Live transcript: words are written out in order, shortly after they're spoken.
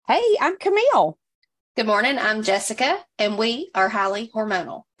Hey, I'm Camille. Good morning. I'm Jessica, and we are highly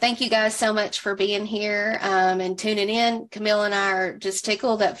hormonal. Thank you guys so much for being here and tuning in. Camille and I are just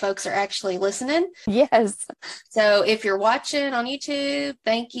tickled that folks are actually listening. Yes. So if you're watching on YouTube,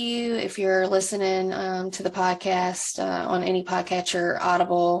 thank you. If you're listening to the podcast on any podcatcher,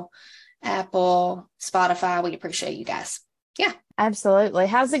 Audible, Apple, Spotify, we appreciate you guys. Yeah. Absolutely.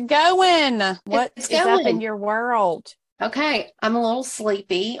 How's it going? What It's is up in going. your world? Okay. I'm a little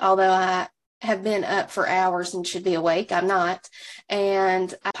sleepy, although I have been up for hours and should be awake. I'm not.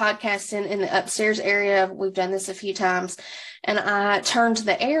 And I podcasting in the upstairs area. We've done this a few times. And I turned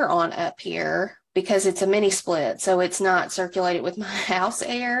the air on up here because it's a mini split. So it's not circulated with my house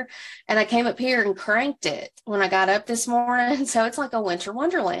air. And I came up here and cranked it when I got up this morning. So it's like a winter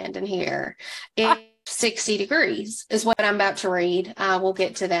wonderland in here. It's 60 degrees is what I'm about to read. We'll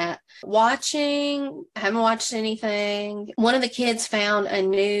get to that. I haven't watched anything. One of the kids found a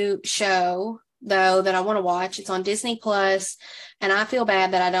new show, though, that I want to watch. It's on Disney Plus, and I feel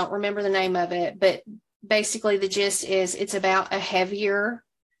bad that I don't remember the name of it. But basically, the gist is it's about a heavier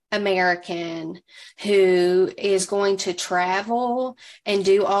American who is going to travel and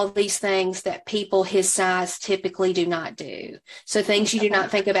do all these things that people his size typically do not do. So things you do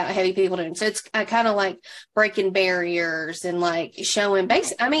not think about heavy people doing. So it's kind of like breaking barriers and like showing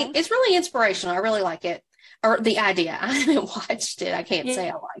basic. I mean, it's really inspirational. I really like it. Or the idea. I haven't watched it. I can't say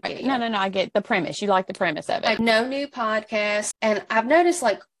I like it. No. I get the premise. You like the premise of it. No new podcast. And I've noticed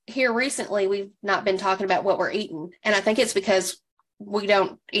like here recently, we've not been talking about what we're eating. And I think it's because we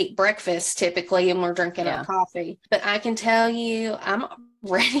don't eat breakfast typically and we're drinking our coffee. But I can tell you, I'm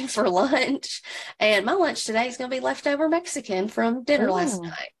ready for lunch. And my lunch today is going to be leftover Mexican from dinner last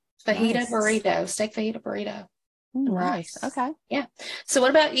night. Fajita burrito, steak fajita burrito. Nice. Okay. Yeah. So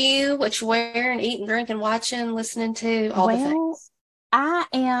what about you? What you wearing, eating, drinking, watching, listening to, all the things? I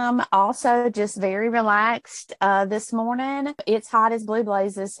am also just very relaxed this morning. It's hot as blue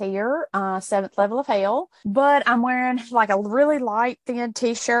blazes here, seventh level of hell. But I'm wearing like a really light, thin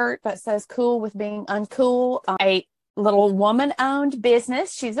t-shirt that says cool with being uncool. A little woman-owned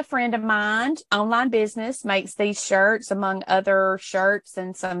business. She's a friend of mine. Online business makes these shirts among other shirts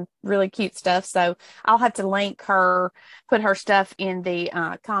and some really cute stuff. So I'll have to link her, put her stuff in the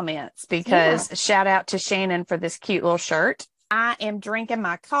comments because shout out to Shannon for this cute little shirt. I am drinking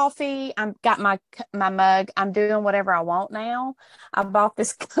my coffee. I've got my mug. I'm doing whatever I want now. I bought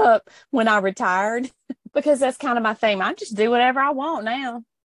this cup when I retired because that's kind of my theme. I just do whatever I want now,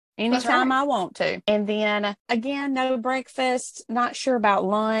 anytime I want to. And then again, no breakfast, not sure about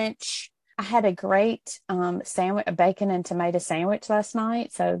lunch. I had a great sandwich, a bacon and tomato sandwich last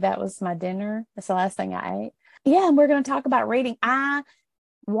night. So that was my dinner. That's the last thing I ate. Yeah, and we're going to talk about reading.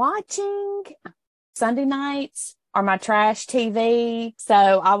 Watching Sunday nights or my trash TV. So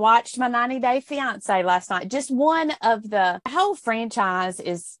I watched my 90 Day Fiance last night. Just one of the whole franchise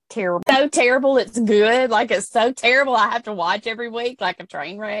is terrible. So terrible, it's good. Like it's so terrible, I have to watch every week like a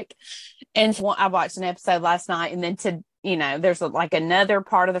train wreck. And I watched an episode last night, and then there's like another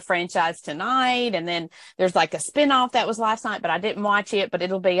part of the franchise tonight. And then there's like a spinoff that was last night, but I didn't watch it, but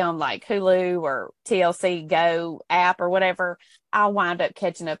it'll be on like Hulu or TLC Go app or whatever. I'll wind up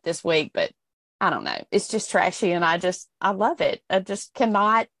catching up this week, but I don't know. It's just trashy, and I love it. I just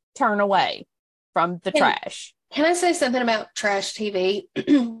cannot turn away from the trash. Can I say something about trash TV?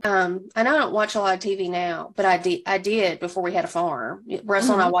 I know I don't watch a lot of TV now, but I did before we had a farm.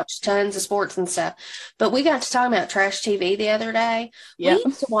 Russell and I watched tons of sports and stuff. But we got to talk about trash TV the other day. We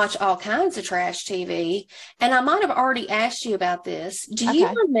used to watch all kinds of trash TV, and I might have already asked you about this. Do you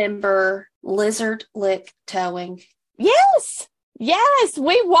remember Lizard Lick Towing? Yes,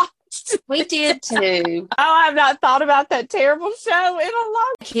 we watched. We did too. Oh, I've not thought about that terrible show in a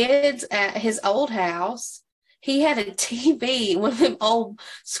long time. Kids at his old house, he had a TV, one of them old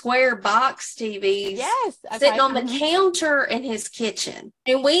square box TVs, sitting on the counter in his kitchen.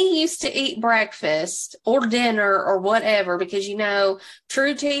 And we used to eat breakfast or dinner or whatever because,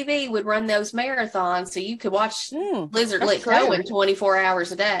 True TV would run those marathons so you could watch Lizard Lick Towing 24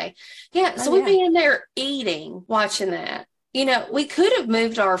 hours a day. Yeah, so we'd be in there eating, watching that. We could have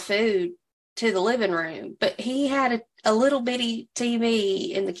moved our food to the living room, but he had a little bitty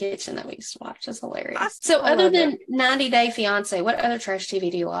TV in the kitchen that we used to watch. That's hilarious. So other than 90 Day Fiance, what other trash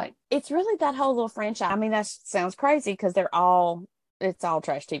TV do you like? It's really that whole little franchise. I mean, that sounds crazy because it's all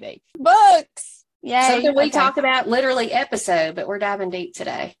trash TV. Books! Yay. Something we talk about literally episode, but we're diving deep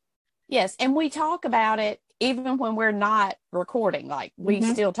today. Yes, and we talk about it even when we're not recording. Like, we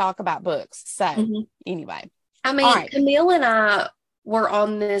still talk about books. So, anyway. I mean, Camille and I were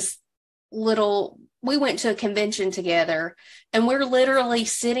on this little we went to a convention together, and we're literally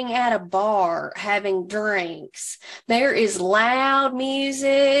sitting at a bar having drinks. There is loud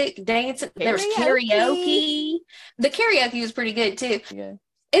music, dancing. There's karaoke. The karaoke was pretty good too. Yeah.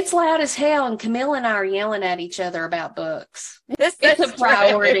 It's loud as hell, and Camille and I are yelling at each other about books. It's a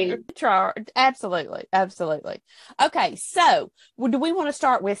priority. Absolutely. Absolutely. Okay. So do we want to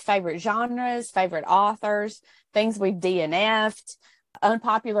start with favorite genres, favorite authors, things we've DNF'd,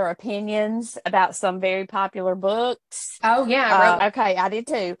 unpopular opinions about some very popular books? Oh, yeah. Okay. I did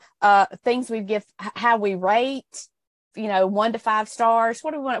too. Things we give, how we rate, 1 to 5 stars.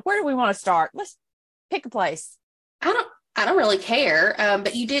 Where do we want to start? Let's pick a place. I don't really care,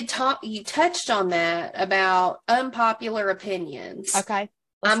 but you touched on that about unpopular opinions. Okay.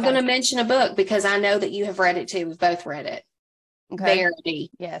 I'm going to mention a book because I know that you have read it too. We've both read it. Okay. Verity.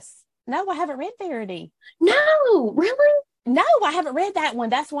 Yes. No, I haven't read Verity. No, really? No, I haven't read that one.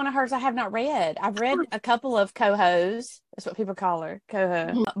 That's one of hers I have not read. I've read a couple of Coho's. That's what people call her,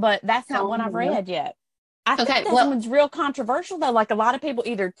 Coho. But that's not one I've read yet. I think that one's real controversial, though. Like, a lot of people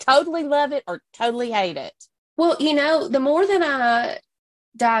either totally love it or totally hate it. Well, the more that I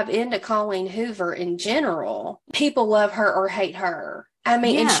dive into Colleen Hoover in general, people love her or hate her. I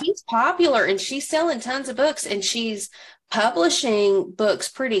mean, and she's popular and she's selling tons of books and she's publishing books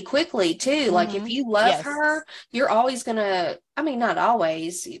pretty quickly too. Mm-hmm. Like, if you love her, you're always gonna, I mean, not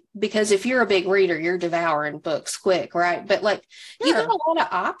always, because if you're a big reader, you're devouring books quick, right? But like, you got a lot of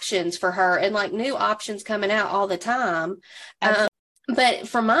options for her and like new options coming out all the time. But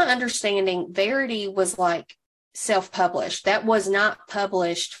from my understanding, Verity was like self-published. That was not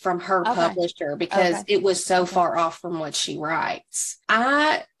published from her publisher because it was so far off from what she writes.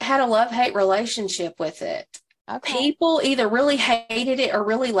 I had a love-hate relationship with it. People either really hated it or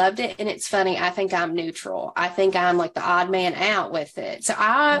really loved it. And it's funny, I think I'm neutral. I think I'm like the odd man out with it. So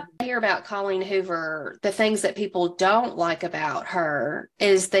I hear about Colleen Hoover. The things that people don't like about her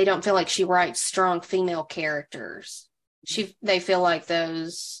is they don't feel like she writes strong female characters. They feel like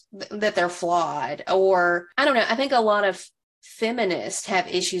that they're flawed, or I don't know. I think a lot of feminists have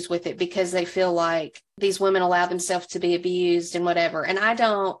issues with it because they feel like these women allow themselves to be abused and whatever. And I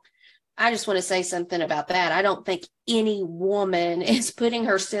just want to say something about that. I don't think any woman is putting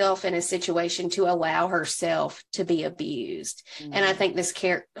herself in a situation to allow herself to be abused. Mm-hmm. And I think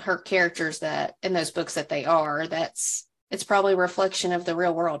her characters that in those books that they are, it's probably a reflection of the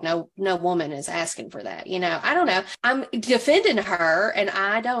real world. No woman is asking for that. I don't know. I'm defending her and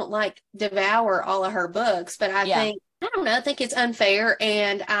I don't like devour all of her books, but I think it's unfair.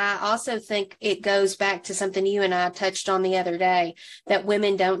 And I also think it goes back to something you and I touched on the other day, that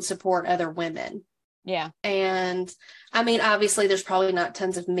women don't support other women. Yeah. And I mean, obviously there's probably not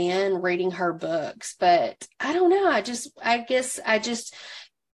tons of men reading her books, but I don't know. I guess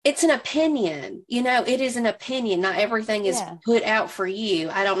it's an opinion, it is an opinion. Not everything is put out for you.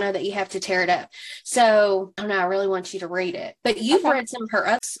 I don't know that you have to tear it up. So I don't know. I really want you to read it, but you've read some of her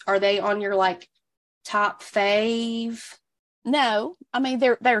others. Are they on your like top fave? No, I mean,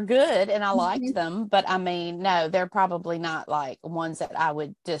 they're good and I liked them, but I mean, no, they're probably not like ones that I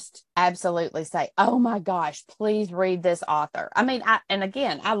would just absolutely say, oh my gosh, please read this author. I mean,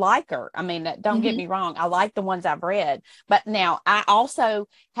 I like her. I mean, don't get me wrong. I like the ones I've read, but now I also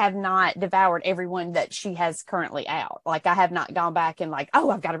have not devoured everyone that she has currently out. Like, I have not gone back and like,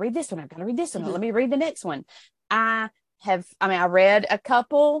 oh, I've got to read this one. I've got to read this one. Let me read the next one. I read a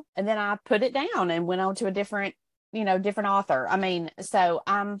couple and then I put it down and went on to a different author. I mean, so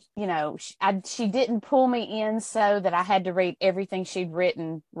she didn't pull me in so that I had to read everything she'd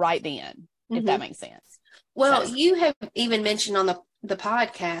written right then, if that makes sense. Well, you have even mentioned on the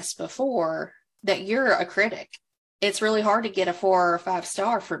podcast before that you're a critic. It's really hard to get a 4 or 5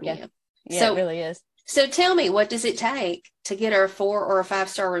 star from you. Yeah, so, it really is. So tell me, what does it take to get a 4 or a 5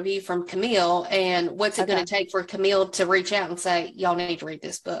 star review from Camille? And what's it going to take for Camille to reach out and say, y'all need to read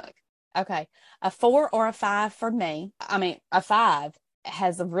this book? Okay. A 4 or a 5 for me. I mean, a 5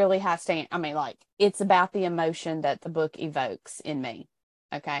 has a really high standard. I mean, like, it's about the emotion that the book evokes in me.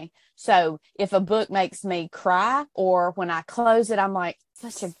 Okay. So if a book makes me cry, or when I close it, I'm like,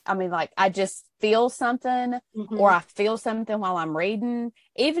 I just feel something, or I feel something while I'm reading,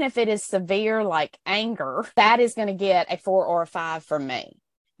 even if it is severe, like anger, that is going to get a 4 or a 5 from me.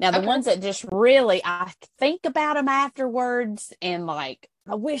 Now, the ones that just really, I think about them afterwards and like,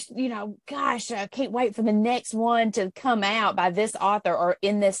 I wish, gosh, I can't wait for the next one to come out by this author or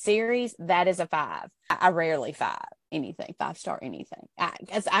in this series. That is a 5. I rarely 5 star anything.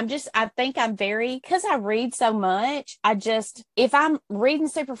 Because because I read so much, if I'm reading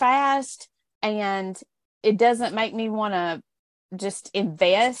super fast and it doesn't make me want to just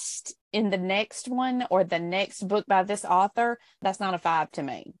invest in the next one or the next book by this author, that's not a 5 to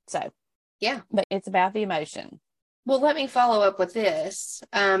me. So, yeah. But it's about the emotion. Well, let me follow up with this,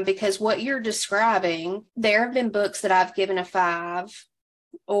 because what you're describing, there have been books that I've given a 5,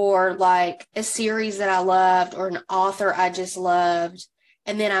 or like a series that I loved, or an author I just loved,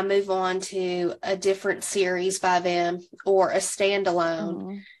 and then I move on to a different series by them or a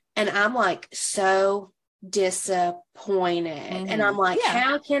standalone, and I'm like so disappointed. And I'm like,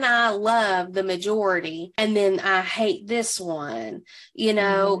 how can I love the majority and then I hate this one?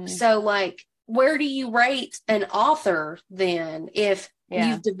 So like, where do you rate an author then if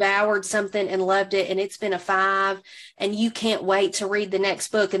you've devoured something and loved it and it's been a 5 and you can't wait to read the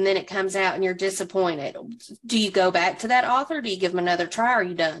next book and then it comes out and you're disappointed? Do you go back to that author? Do you give them another try? Or are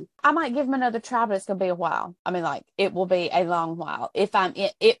you done? I might give them another try, but it's going to be a while. I mean, like, it will be a long while. If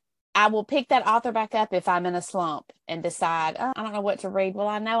I will pick that author back up if I'm in a slump and decide, I don't know what to read. Well,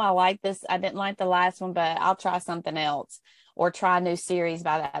 I know I like this. I didn't like the last one, but I'll try something else or try a new series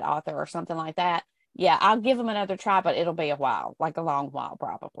by that author or something like that. Yeah, I'll give them another try, but it'll be a while, like a long while,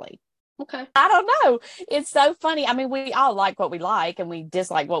 probably. Okay. I don't know. It's so funny. I mean, we all like what we like and we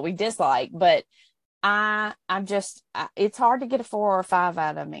dislike what we dislike, but it's hard to get a 4 or a 5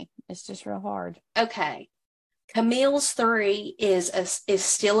 out of me. It's just real hard. Okay. Camille's 3 is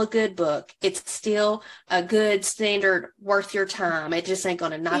still a good book. It's still a good standard, worth your time. It just ain't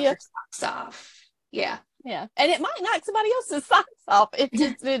going to knock your socks off. Yeah. Yeah. And it might knock somebody else's socks off. It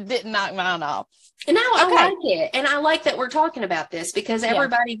didn't knock mine off. And now I like it. And I like that we're talking about this because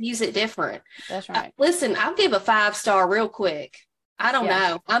everybody views it different. That's right. Listen, I'll give a 5-star real quick. I don't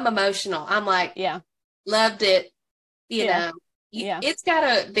know. I'm emotional. I'm like, loved it. You know. It's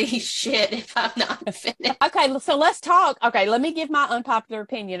gotta be shit if I'm not finished. Okay, so let's talk. Okay, let me give my unpopular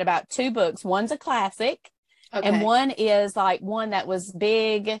opinion about 2 books. One's a classic, and one is like one that was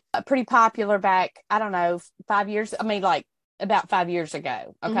big, pretty popular back, I don't know, 5 years. I mean, like about 5 years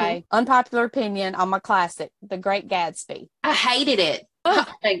ago. Okay, unpopular opinion on my classic, The Great Gatsby. I hated it. Oh,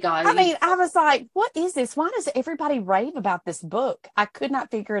 thank God. I mean, I was like, what is this? Why does everybody rave about this book? I could not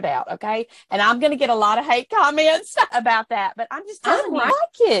figure it out. Okay. And I'm going to get a lot of hate comments about that, but I'm just telling you, I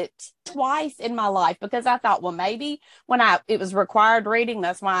like it twice in my life because I thought, well, maybe when it was required reading,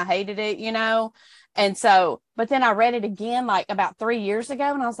 that's why I hated it, And so, but then I read it again, like about 3 years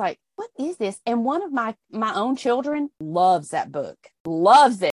ago. And I was like, what is this? And one of my own children loves that book,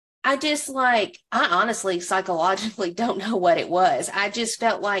 loves it. I honestly psychologically don't know what it was. I just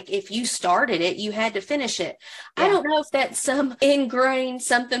felt like if you started it, you had to finish it. I don't know if that's some ingrained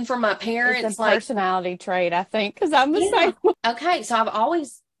something from my parents. It's a personality trait, I think, because I'm the same. Okay, so I've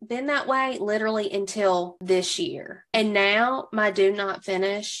always been that way literally until this year. And now my do not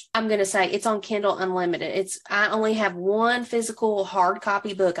finish, I'm going to say it's on Kindle Unlimited. I only have one physical hard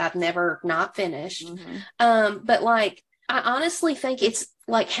copy book I've never not finished. But like, I honestly think it's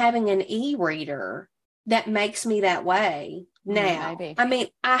like having an e-reader that makes me that way now. Maybe. I mean,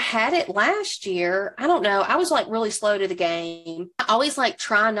 I had it last year. I don't know. I was like really slow to the game. I always like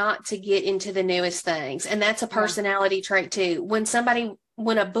try not to get into the newest things. And that's a personality trait too.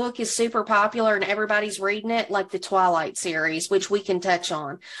 When a book is super popular and everybody's reading it, like the Twilight series, which we can touch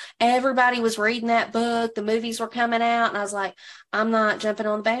on, everybody was reading that book. The movies were coming out. And I was like, I'm not jumping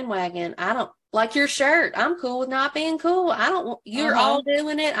on the bandwagon. I don't like your shirt. I'm cool with not being cool. You're all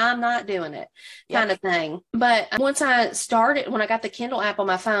doing it. I'm not doing it kind of thing. But once when I got the Kindle app on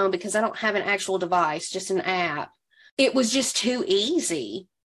my phone, because I don't have an actual device, just an app, it was just too easy,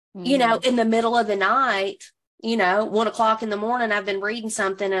 in the middle of the night, 1:00 in the morning, I've been reading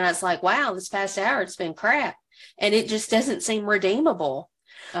something and I was like, wow, this past hour, it's been crap. And it just doesn't seem redeemable.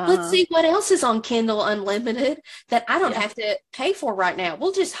 Let's see what else is on Kindle Unlimited that I don't have to pay for right now.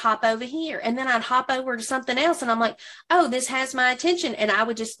 We'll just hop over here. And then I'd hop over to something else. And I'm like, oh, this has my attention. And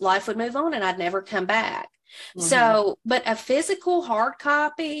life would move on and I'd never come back. So, but a physical hard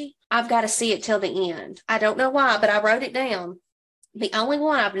copy, I've got to see it till the end. I don't know why, but I wrote it down. The only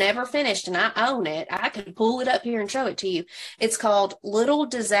one I've never finished, and I own it. I could pull it up here and show it to you. It's called Little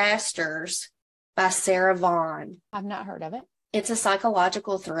Disasters by Sarah Vaughan. I've not heard of it. It's a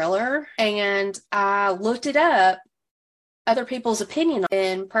psychological thriller, and I looked it up, other people's opinion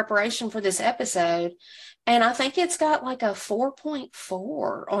in preparation for this episode, and I think it's got like a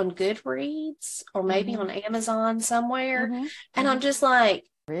 4.4 on Goodreads or maybe on Amazon somewhere. And I'm just like,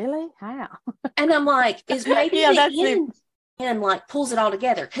 really? How? And I'm like, is maybe the end and like pulls it all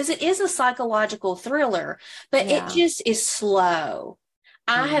together, because it is a psychological thriller, but it just is slow.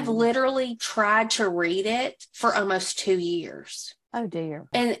 I have literally tried to read it for almost 2 years. Oh dear.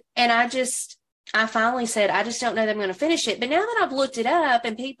 And I finally said, I just don't know that I'm going to finish it. But now that I've looked it up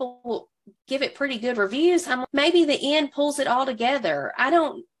and people give it pretty good reviews, I'm like, maybe the end pulls it all together. I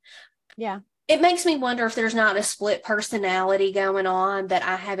don't. Yeah. It makes me wonder if there's not a split personality going on that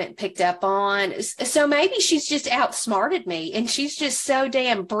I haven't picked up on. So maybe she's just outsmarted me and she's just so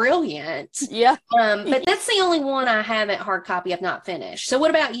damn brilliant. Yeah. But that's the only one I haven't hard copy. I've not finished. So what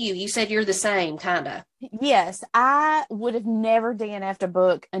about you? You said you're the same, kind of. Yes, I would have never DNF'd a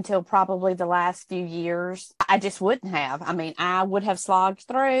book until probably the last few years. I just wouldn't have. I mean, I would have slogged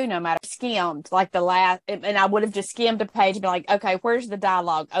through, no matter, skimmed like the last, and I would have just skimmed a page and be like, okay, where's the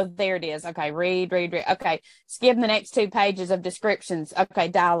dialogue? Oh, there it is. Okay, read. Okay, skim the next 2 pages of descriptions. Okay,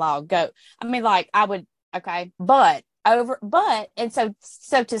 dialogue, go. I mean, like I would, okay, and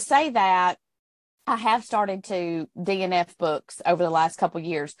so to say that, I have started to DNF books over the last couple of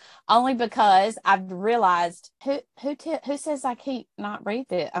years, only because I've realized who says I can't not read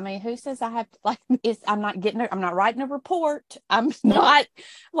it. I mean, who says I have to, like, I'm not writing a report. I'm not,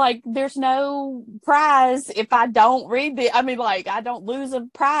 like, there's no prize if I don't read it. I mean, like, I don't lose a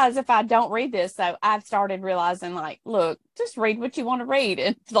prize if I don't read this. So I've started realizing, like, look, just read what you want to read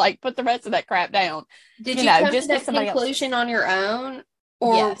and, like, put the rest of that crap down. Did you come to that conclusion on your own,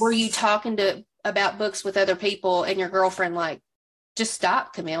 or yes. were you talking about books with other people and your girlfriend like, just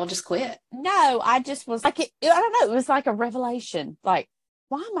stop, Camille, just quit? No, I just was like, I don't know, it was like a revelation. Like,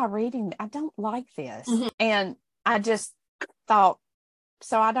 why am I reading? I don't like this. Mm-hmm. And I just thought,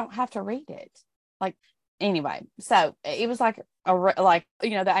 so I don't have to read it. Like, anyway, so it was like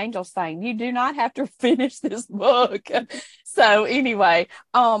the angels saying, you do not have to finish this book. So anyway,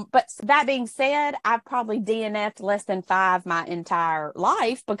 but that being said, I've probably DNF'd less than 5 my entire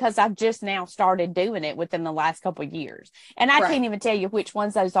life, because I've just now started doing it within the last couple of years. And I can't even tell you which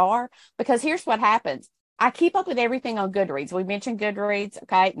ones those are, because here's what happens. I keep up with everything on Goodreads. We mentioned Goodreads,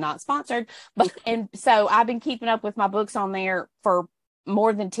 okay, not sponsored, and so I've been keeping up with my books on there for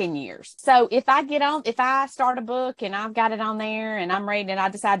more than 10 years. So if I start a book and I've got it on there and I'm reading it, I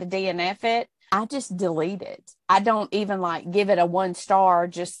decide to DNF it, I just delete it. I don't even like give it a 1 star,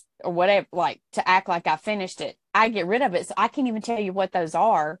 just or whatever, like to act like I finished it. I get rid of it. So I can't even tell you what those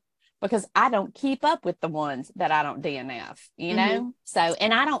are, because I don't keep up with the ones that I don't DNF, you know? Mm-hmm. So,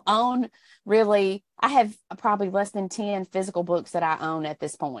 and I don't own really, I have probably less than 10 physical books that I own at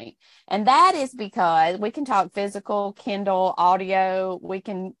this point. And that is because we can talk physical, Kindle, audio, we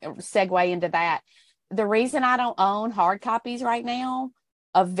can segue into that. The reason I don't own hard copies right now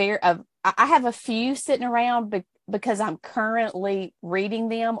I have a few sitting around because I'm currently reading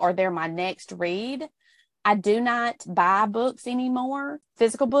them, or they're my next read. I do not buy books anymore,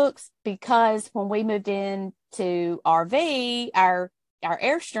 physical books, because when we moved into RV, our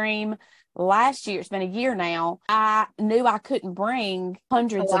Airstream last year, it's been a year now, I knew I couldn't bring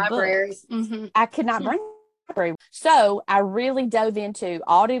hundreds of books. Mm-hmm. I could not bring a library. So I really dove into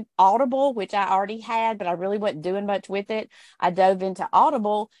Audible, which I already had, but I really wasn't doing much with it. I dove into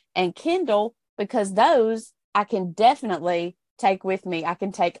Audible and Kindle, because those I can definitely take with me. I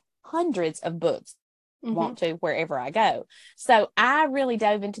can take hundreds of books. Mm-hmm. Want to wherever I go. So I really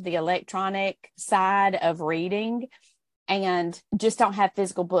dove into the electronic side of reading and just don't have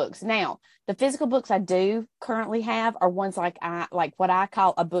physical books. Now, the physical books I do currently have are ones like what I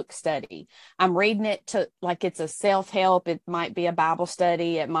call a book study. I'm reading it to, like, it's a self-help. It might be a Bible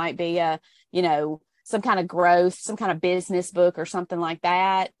study. It might be some kind of growth, some kind of business book or something like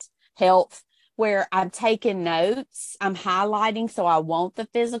that, health, where I'm taking notes, I'm highlighting. So I want the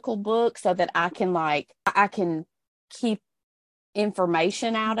physical book so that I can keep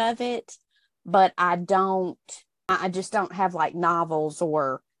information out of it, but I just don't have like novels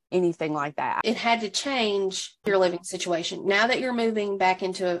or anything like that. It had to change your living situation. Now that you're moving back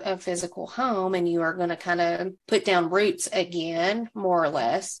into a physical home and you are going to kind of put down roots again, more or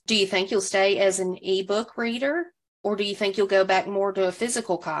less, do you think you'll stay as an ebook reader? Or do you think you'll go back more to a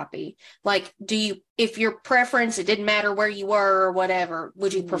physical copy? Like, if your preference, it didn't matter where you were or whatever,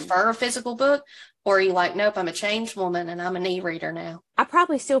 would you prefer a physical book? Or are you like, nope, I'm a changed woman and I'm an e-reader now? I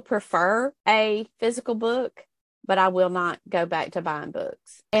probably still prefer a physical book, but I will not go back to buying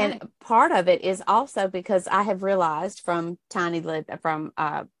books. Okay. And part of it is also because I have realized from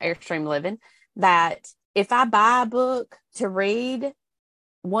Airstream Living that if I buy a book to read,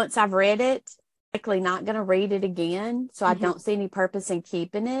 once I've read it, likely not going to read it again. So I don't see any purpose in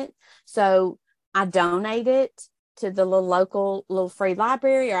keeping it. So I donate it to the little free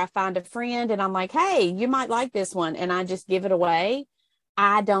library, or I find a friend and I'm like, hey, you might like this one. And I just give it away.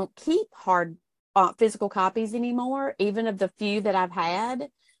 I don't keep hard physical copies anymore, even of the few that I've had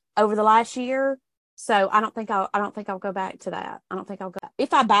over the last year. So I don't think I'll go back to that. I don't think I'll go.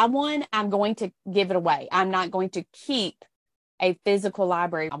 If I buy one, I'm going to give it away. I'm not going to keep a physical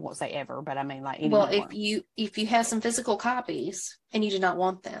library. I won't say ever, but I mean like anymore. Well, if you have some physical copies and you do not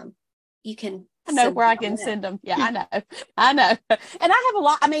want them, you can. I know where I can send them. Yeah, I know. I know. And I have a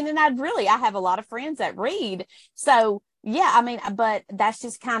lot. I mean, and I have a lot of friends that read. So yeah, I mean, but that's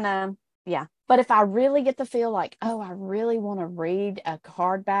just kind of, yeah. But if I really get the feel like, oh, I really want to read a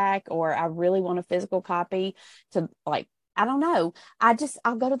hardback, or I really want a physical copy to, like, I don't know.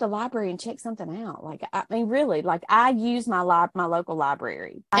 I'll go to the library and check something out. Like, I mean, really, like, I use my local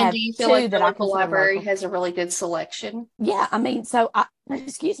library. I And have do you feel two like the that I local consider library local. has a really good selection? Yeah, I mean,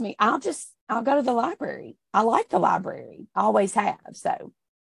 excuse me, I'll go to the library. I like the library. I always have. So,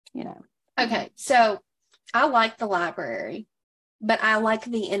 you know. Okay, so I like the library, but I like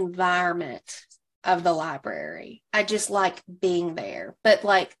the environment of the library. I just like being there. But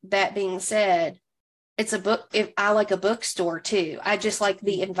like that being said, it's a book. If I like a bookstore too, I just like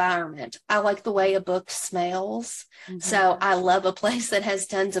the environment. I like the way a book smells. So I love a place that has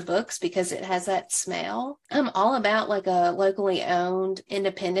tons of books because it has that smell. I'm all about like a locally owned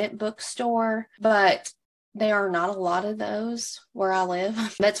independent bookstore, but there are not a lot of those where I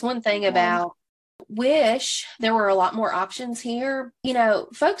live. That's one thing about wish there were a lot more options here. You know,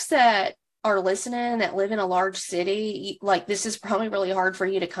 folks that are listening that live in a large city, like this is probably really hard for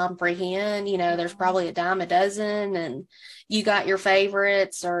you to comprehend. You know, there's probably a dime a dozen and you got your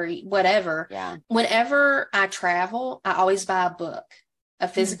favorites or whatever. Yeah. Whenever I travel, I always buy a book, a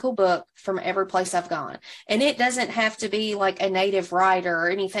physical book from every place I've gone. And it doesn't have to be like a native writer or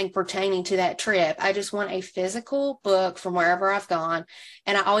anything pertaining to that trip. I just want a physical book from wherever I've gone.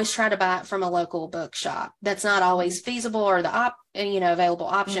 And I always try to buy it from a local bookshop. That's not always feasible or the available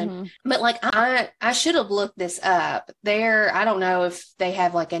option. But like I should have looked this up. There, I don't know if they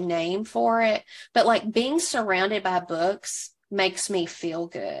have like a name for it, but like being surrounded by books makes me feel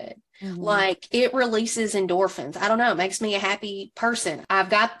good. Like it releases endorphins. I don't know. It makes me a happy person.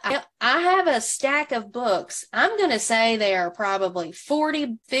 I have a stack of books. I'm going to say there are probably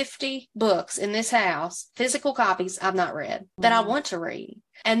 40, 50 books in this house, physical copies I've not read that I want to read.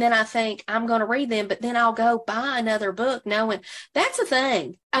 And then I think I'm going to read them, but then I'll go buy another book knowing that's a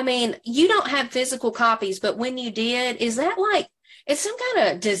thing. I mean, you don't have physical copies, but when you did, is that like, it's some kind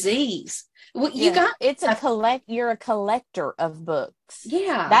of disease? Well, You're a collector of books.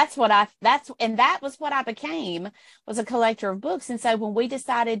 Yeah. That was what I became, was a collector of books. And so when we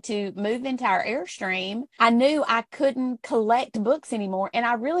decided to move into our Airstream, I knew I couldn't collect books anymore. And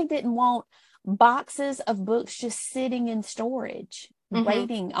I really didn't want boxes of books just sitting in storage,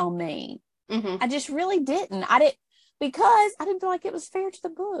 waiting on me. I just really didn't. Because I didn't feel like it was fair to the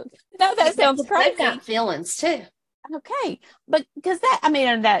book. No, that sounds crazy. They've got feelings too. Okay, but because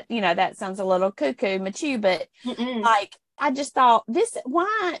that sounds a little cuckoo machu, but like I just thought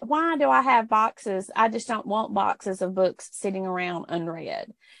why do I have boxes? I just don't want boxes of books sitting around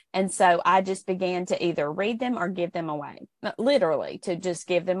unread. And so I just began to either read them or give them away, literally to just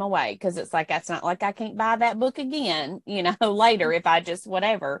give them away. Cause it's like, that's not like I can't buy that book again, later if I just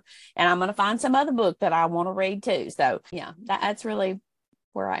whatever, and I'm going to find some other book that I want to read too. So yeah, that's really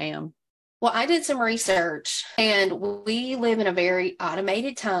where I am. Well, I did some research and we live in a very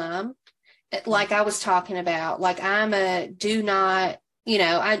automated time. Like I was talking about, like I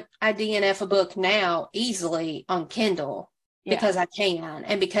DNF a book now easily on Kindle because I can,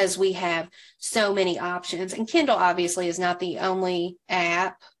 and because we have so many options. And Kindle obviously is not the only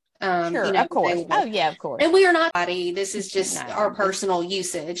app. Sure, of course. Available. Oh yeah, of course. And we are not, this is just our personal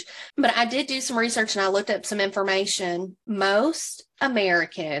usage. But I did do some research and I looked up some information. Most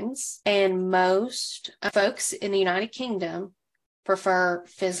Americans and most folks in the United Kingdom prefer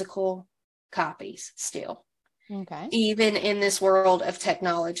physical copies still. Okay. Even in this world of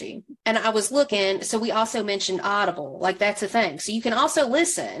technology. And I was looking, so we also mentioned Audible, like that's a thing. So you can also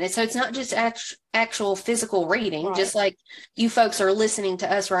listen. And so it's not just actual physical reading, right. Just like you folks are listening to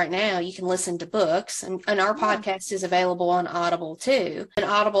us right now, you can listen to books, and our podcast is available on Audible too. And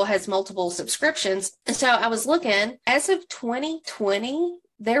Audible has multiple subscriptions. And so I was looking, as of 2020,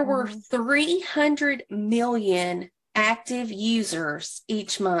 there were 300 million active users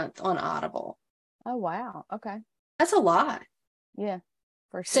each month on Audible. Oh, wow. Okay. That's a lot. Yeah,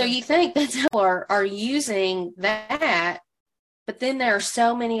 for sure. So you think that people are using that, but then there are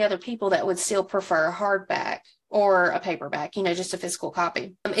so many other people that would still prefer a hardback or a paperback, just a physical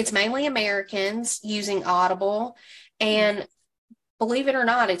copy. It's mainly Americans using Audible, and believe it or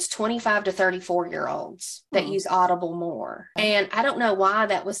not, it's 25 to 34-year-olds that use Audible more. And I don't know why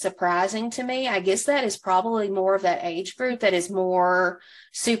that was surprising to me. I guess that is probably more of that age group that is more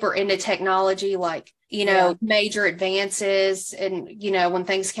super into technology, like, major advances and, when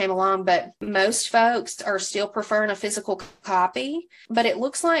things came along. But most folks are still preferring a physical copy. But it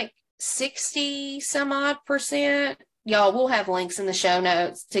looks like 60 some odd percent. Y'all, we'll have links in the show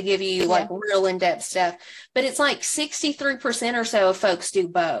notes to give you like real in-depth stuff. But it's like 63% or so of folks do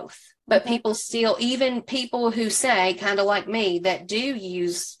both. But people still, even people who say, kind of like me, that do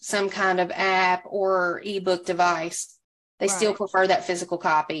use some kind of app or ebook device, they still prefer that physical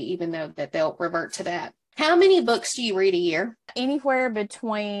copy, even though that they'll revert to that. How many books do you read a year? Anywhere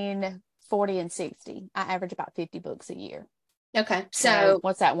between 40 and 60. I average about 50 books a year. Okay. So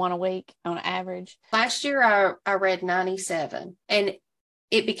what's that, one a week on average? Last year I read 97, and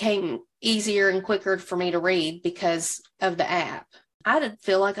it became easier and quicker for me to read because of the app. I didn't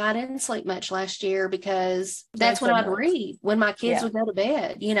feel like I didn't sleep much last year because that's when I'd read when my kids would go to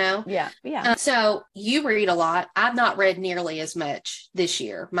bed, Yeah. So you read a lot. I've not read nearly as much this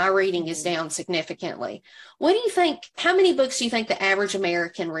year. My reading is down significantly. What do you think? How many books do you think the average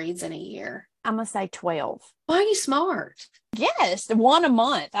American reads in a year? I'm going to say 12. Why are you smart? Yes, one a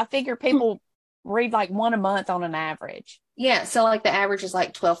month. I figure people read like one a month on an average. Yeah, so like the average is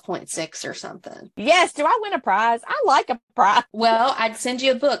like 12.6 or something. Yes, do I win a prize? I like a prize. Well, I'd send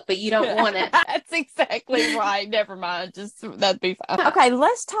you a book, but you don't want it. That's exactly right. Never mind. Just that'd be fine. Okay,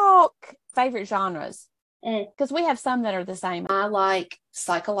 let's talk favorite genres. Because we have some that are the same. I like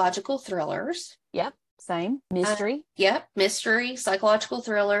psychological thrillers. Yep, same. Mystery. Mystery, psychological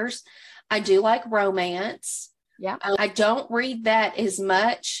thrillers. I do like romance. Yeah. I don't read that as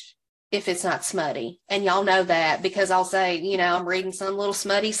much if it's not smutty. And y'all know that because I'll say, I'm reading some little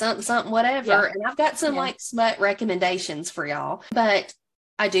smutty something, whatever. Yeah. And I've got some like smut recommendations for y'all. But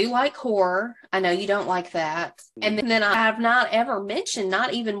I do like horror. I know you don't like that. And then I have not ever mentioned,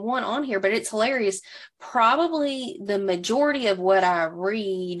 not even one on here, but it's hilarious. Probably the majority of what I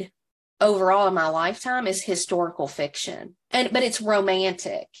read overall in my lifetime is historical fiction. But it's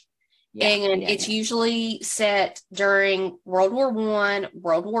romantic. It's usually set during World War I,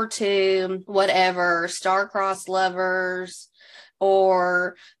 World War II, whatever, star-crossed lovers,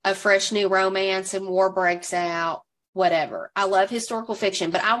 or a fresh new romance and war breaks out, whatever. I love historical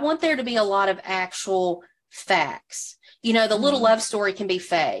fiction, but I want there to be a lot of actual facts. The little love story can be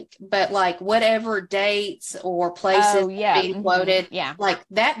fake, but like whatever dates or places being quoted, like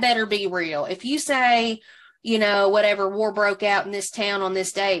that better be real. If you say, whatever war broke out in this town on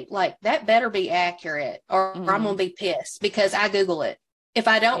this date, like that better be accurate or I'm going to be pissed because I Google it. If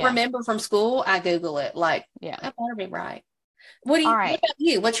I don't remember from school, I Google it. Like, that better be right. What about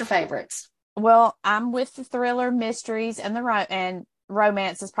you? What's your favorites? Well, I'm with the thriller, mysteries, and and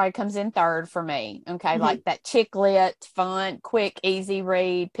romances probably comes in third for me. Okay. Like that chick lit, fun, quick, easy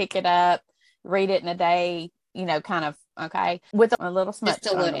read, pick it up, read it in a day, kind of, okay. With a little smut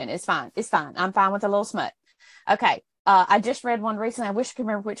thrown in. It's fine. I'm fine with a little smut. Okay. I just read one recently. I wish I could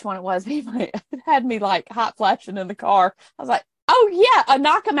remember which one it was. It had me like hot flashing in the car. I was like, oh yeah, a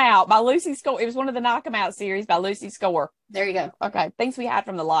Knock 'Em Out by Lucy Score. It was one of the Knock 'Em Out series by Lucy Score. There you go. Okay. Things we hide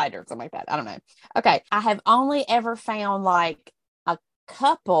from the light or something like that. I don't know. Okay. I have only ever found like a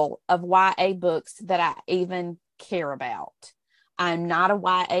couple of YA books that I even care about. I'm not a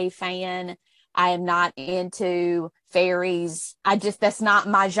YA fan. I am not into fairies. That's not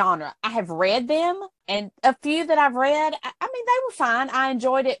my genre. I have read them, and a few that I've read, I mean, they were fine. I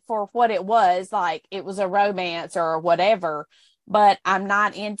enjoyed it for what it was. Like it was a romance or whatever, but I'm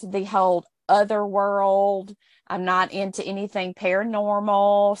not into the whole other world. I'm not into anything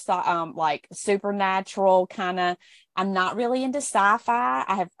paranormal, so like supernatural kind of. I'm not really into sci-fi.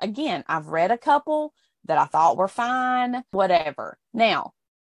 I've read a couple that I thought were fine, whatever. Now,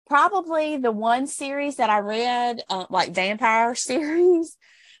 probably the one series that I read, like vampire series,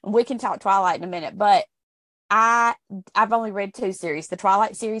 we can talk Twilight in a minute, but I've only read two series, the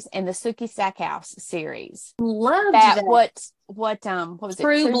Twilight series and the Sookie Stackhouse series. Loved that. What was it?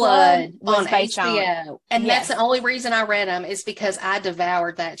 True Blood was on HBO. And that's the only reason I read them is because I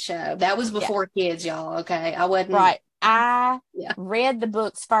devoured that show. That was before kids, y'all. Okay. I wasn't. Right. I read the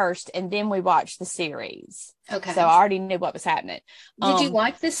books first and then we watched the series. Okay. So I already knew what was happening. Did you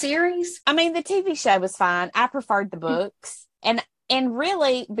like the series? I mean, the TV show was fine. I preferred the books. And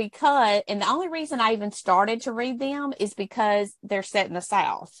really the only reason I even started to read them is because they're set in the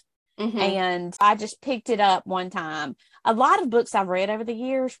South. And I just picked it up one time. A lot of books I've read over the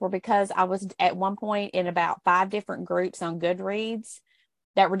years were because I was at one point in about 5 different groups on Goodreads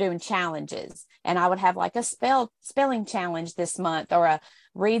that were doing challenges. And I would have like a spelling challenge this month, or a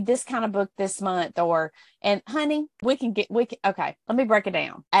read this kind of book this month, and honey, okay, let me break it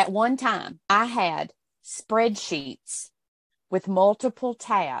down. At one time, I had spreadsheets with multiple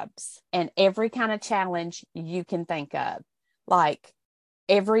tabs and every kind of challenge you can think of. Like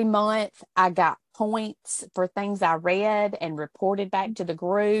every month I got points for things I read and reported back to the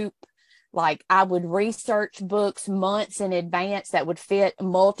group. Like I would research books months in advance that would fit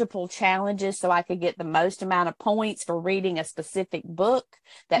multiple challenges so I could get the most amount of points for reading a specific book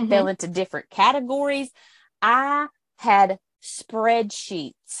that fell into different categories. I had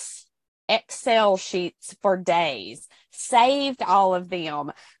spreadsheets, Excel sheets for days, saved all of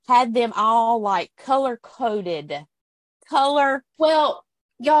them, had them all like color coded. Well,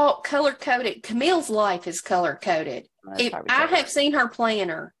 y'all, color coded. Camille's life is color coded. I have seen her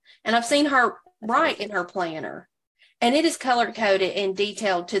planner, and I've seen her write in her planner, and it is color coded and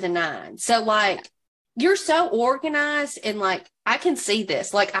detailed to the nine. So like, you're so organized, and like, I can see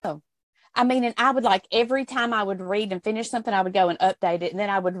this. Like, I mean, and I would like every time I would read and finish something, I would go and update it. And then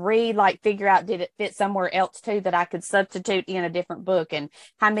I would read, like figure out, did it fit somewhere else too, that I could substitute in a different book? And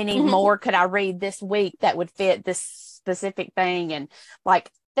how many more could I read this week that would fit this specific thing? And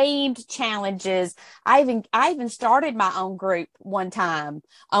like themed challenges. I even started my own group one time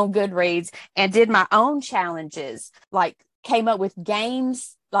on Goodreads and did my own challenges, like came up with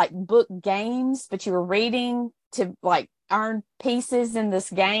games, like book games, but you were reading to like earn pieces in this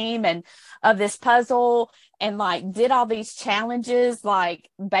game and of this puzzle, and like did all these challenges like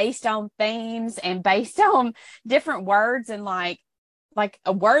based on themes and based on different words, and like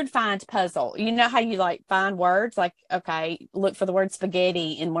a word find puzzle. You know how you like find words, like, okay, look for the word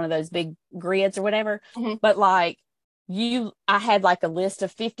spaghetti in one of those big grids or whatever. But like I had like a list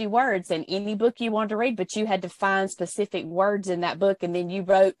of 50 words in any book you wanted to read, but you had to find specific words in that book. And then you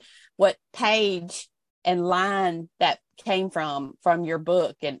wrote what page and line that came from your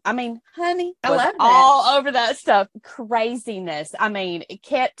book. And I mean, honey, I was all over that stuff. Craziness. I mean, it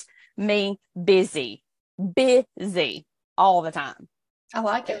kept me busy all the time. I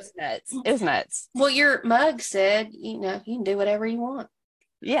like it. It was nuts. It was nuts. Well, your mug said, you can do whatever you want.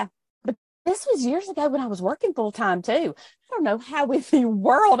 Yeah. But this was years ago when I was working full time too. I don't know how in the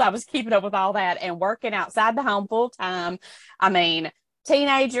world I was keeping up with all that and working outside the home full time. I mean,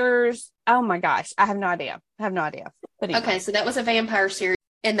 teenagers. Oh my gosh. I have no idea. But anyway. Okay. So that was a vampire series,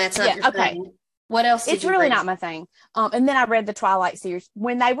 and that's not your thing. What else? It's really not my thing. And then I read the Twilight series.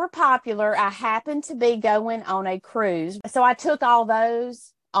 When they were popular, I happened to be going on a cruise. So I took all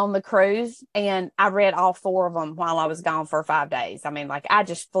those on the cruise and I read all 4 of them while I was gone for 5 days. I mean, like I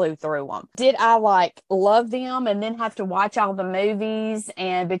just flew through them. Did I like love them and then have to watch all the movies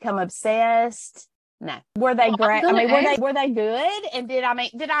and become obsessed? No. Were they great? I mean, were they good? And did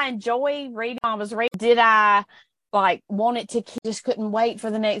I enjoy reading? I was reading. Did I like wanted to just couldn't wait for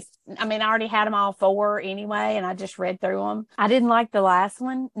the next? I mean, I already had them all 4 anyway, and I just read through them. I didn't like the last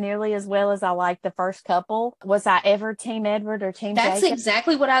one nearly as well as I liked the first couple. Was I ever Team Edward or Team That's Jacob?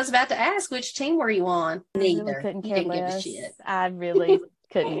 exactly what I was about to ask. Which team were you on? Neither. I really couldn't care less. Give a shit. I really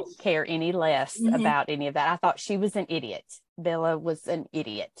couldn't care any less about any of that. I thought she was an idiot. Bella was an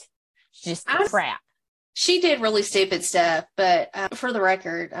idiot. Just crap. She did really stupid stuff, but for the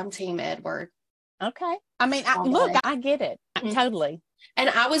record, I'm Team Edward. Okay. I mean, I get it. Totally. And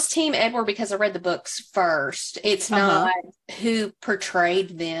I was Team Edward because I read the books first. It's not who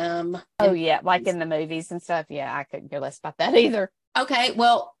portrayed them. Oh, yeah. Like in the movies and stuff. Yeah, I couldn't care less about that either. Okay.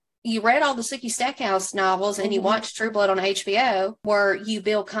 Well, you read all the Sookie Stackhouse novels and you watched True Blood on HBO. Were you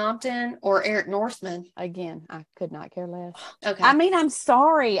Bill Compton or Eric Northman? Again, I could not care less. Okay. I mean, I'm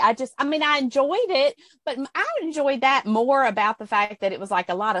sorry. I enjoyed it, but I enjoyed that more about the fact that it was like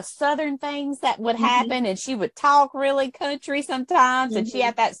a lot of Southern things that would happen, and she would talk really country sometimes, and she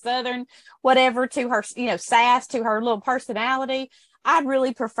had that Southern whatever to her, sass to her little personality. I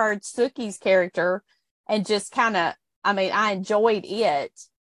really preferred Sookie's character and just kind of, I enjoyed it.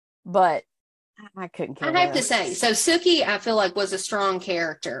 But I couldn't care. I have to say, so Sookie, I feel like was a strong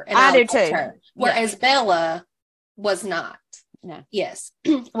character, and I do too. Her, whereas Bella was not. No. Yes.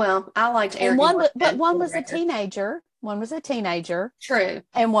 Well, I liked Eric. But one was a teenager. One was a teenager. True.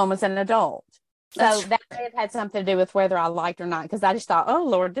 And one was an adult. So that may have had something to do with whether I liked or not. Because I just thought, oh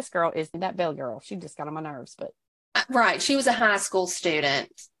Lord, this girl is that Belle girl. She just got on my nerves. But right, she was a high school student.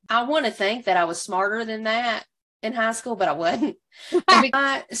 I want to think that I was smarter than that in high school, but I wasn't.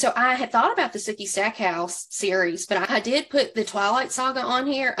 So I had thought about the Sookie Stackhouse series, but I did put the Twilight Saga on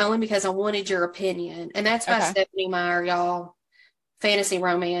here only because I wanted your opinion. And that's by Stephenie Meyer, y'all. fantasy,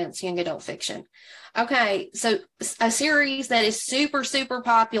 romance, young adult fiction. Okay, so a series that is super, super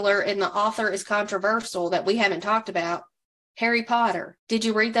popular and the author is controversial that we haven't talked about, Harry Potter. Did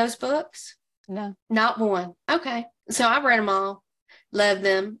you read those books? No. Not one. Okay. So I've read them all, love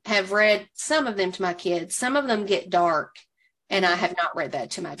them, have read some of them to my kids. Some of them get dark, and I have not read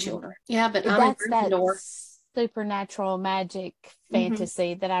that to my children. Yeah, but I'm a That's that Gryffindor. supernatural magic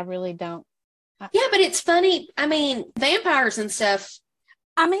fantasy that I really don't. Yeah, but it's funny. I mean, vampires and stuff.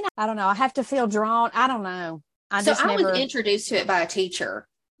 I mean, I don't know. I have to feel drawn. I don't know. I So just I never. was introduced to it by a teacher.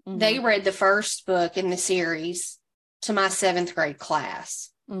 Mhm. They read the first book in the series to my 7th grade class.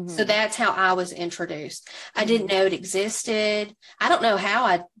 So that's how I was introduced. I didn't know it existed. I don't know how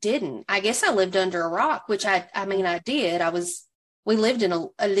I didn't. I guess I lived under a rock, which I mean, I did. We lived in a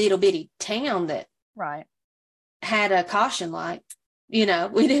little bitty town that Right. had a caution light. You know,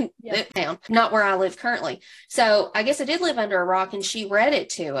 we didn't live down, not where I live currently. So I guess I did live under a rock, and she read it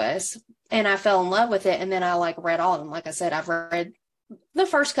to us, and I fell in love with it. And then I read all of them. Like I said, I've read the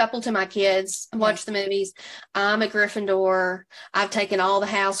first couple to my kids, watched the movies. I'm a Gryffindor. I've taken all the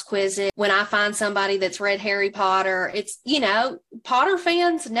house quizzes. When I find somebody that's read Harry Potter, it's, Potter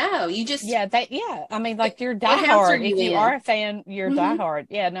fans know. You just. I mean, like, you're What house are diehard. you If you in? are a fan, you're diehard.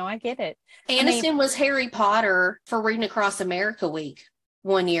 Yeah, no, I get it. Aniston was Harry Potter for Reading Across America week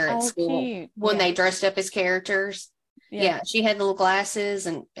one year at school. Cute. When they dressed up as characters. Yeah, she had little glasses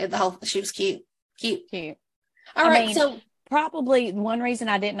and she was cute. Cute. All right, so probably one reason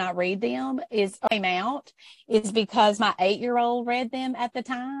I did not read them is because my 8-year-old read them at the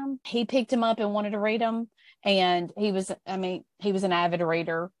time. He picked them up and wanted to read them, and he was an avid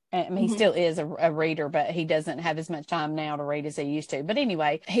reader. I mean, he still is a reader, but he doesn't have as much time now to read as he used to. But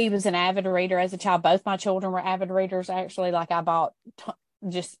anyway, he was an avid reader as a child. Both my children were avid readers, actually. Like, I bought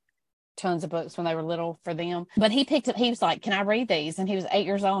just tons of books when they were little for them. But he was like, can I read these? And he was 8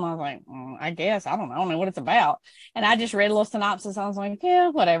 years old. And I was like, I guess. I don't know what it's about. And I just read a little synopsis. I was like, yeah,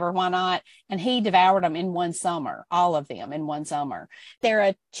 whatever. Why not? And he devoured them in one summer, all of them in one summer. They're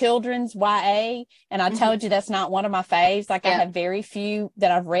a children's YA. And I told you that's not one of my faves. Like, I have very few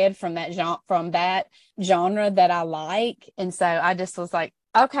that I've read from that genre that I like. And so I just was like,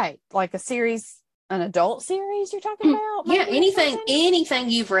 okay, like an adult series you're talking about? Yeah, anything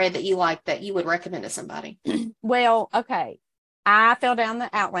you've read that you like that you would recommend to somebody. Well, okay. I fell down the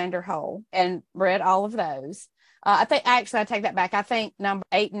Outlander hole and read all of those. I take that back. I think number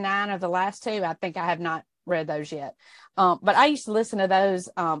 8 and 9 are the last two. I think I have not read those yet. But I used to listen to those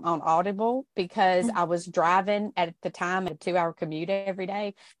on Audible because I was driving at the time, a 2-hour commute every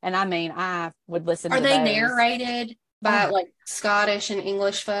day. And I mean, I would listen to those. Are they narrated by Scottish and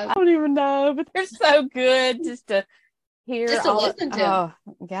English folk? I don't even know, but they're so good just to hear. Just to listen to. Oh,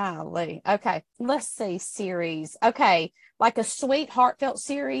 golly. Okay. Let's see. Series. Okay. Like a sweet, heartfelt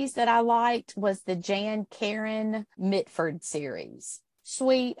series that I liked was the Jan Karen Mitford series.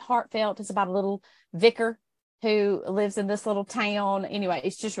 Sweet, heartfelt. It's about a little vicar who lives in this little town. Anyway,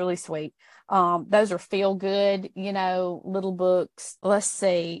 it's just really sweet. Those are feel good, little books. Let's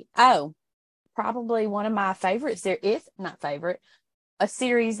see. Oh, probably one of my favorites there, if not favorite, a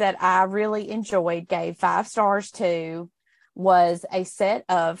series that I really enjoyed, gave 5 stars to, was a set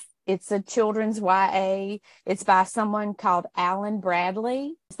of, it's a children's YA. It's by someone called Alan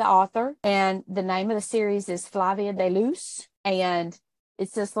Bradley, is the author. And the name of the series is Flavia de Luz. And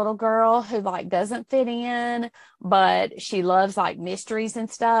it's this little girl who doesn't fit in, but she loves mysteries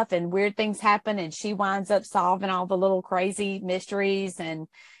and stuff, and weird things happen. And she winds up solving all the little crazy mysteries. And,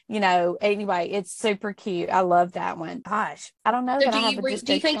 anyway, it's super cute. I love that one. Gosh, I don't know. So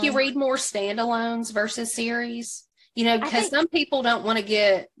do you think you read more standalones versus series? Because some people don't want to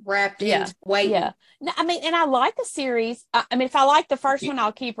get wrapped into waiting. Yeah. No, I mean, and I like the series. I mean, if I like the first one,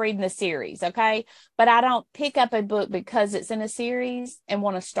 I'll keep reading the series. Okay. But I don't pick up a book because it's in a series and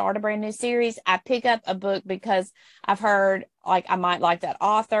want to start a brand new series. I pick up a book because I've heard I might like that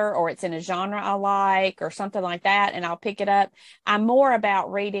author, or it's in a genre I like, or something like that. And I'll pick it up. I'm more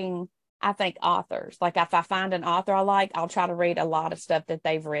about reading, I think, authors. If I find an author I like, I'll try to read a lot of stuff that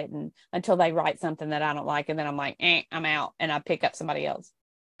they've written until they write something that I don't like. And then I'm like, I'm out, and I pick up somebody else.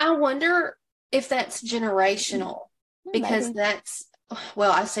 I wonder if that's generational, because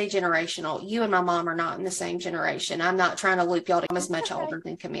I say generational. You and my mom are not in the same generation. I'm not trying to loop y'all. I'm as much older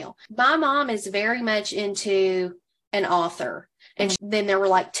than Camille. My mom is very much into an author. And then there were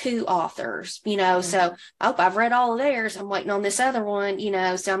like 2 authors, so I've read all of theirs. I'm waiting on this other one,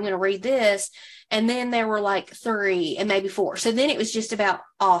 so I'm going to read this. And then there were like 3 and maybe 4. So then it was just about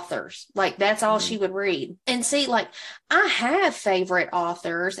authors. Like that's all she would read. And see, like I have favorite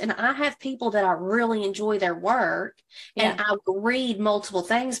authors and I have people that I really enjoy their work and I read multiple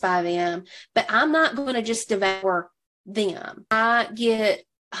things by them, but I'm not going to just devour them. I get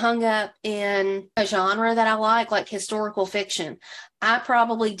hung up in a genre that I like historical fiction. I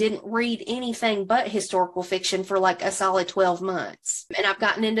probably didn't read anything but historical fiction for like a solid 12 months. And I've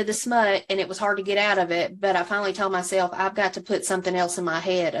gotten into the smut and it was hard to get out of it. But I finally told myself I've got to put something else in my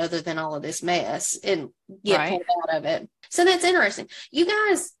head other than all of this mess and get pulled out of it. So that's interesting. You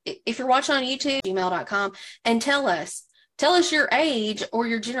guys, if you're watching on YouTube, gmail.com, and tell us your age or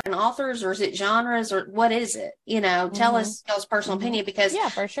your gender and authors, or is it genres, or what is it? Tell us y'all's personal opinion, because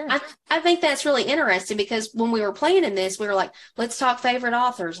for sure. I think that's really interesting, because when we were planning this, we were like, let's talk favorite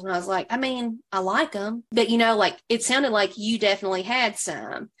authors. And I was like, I mean, I like them, but like it sounded like you definitely had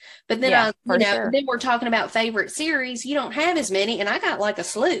some, but then then we're talking about favorite series. You don't have as many, and I got like a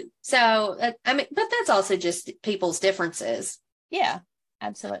slew. So, I mean, but that's also just people's differences. Yeah,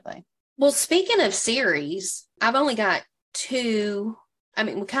 absolutely. Well, speaking of series, I've only got 2. I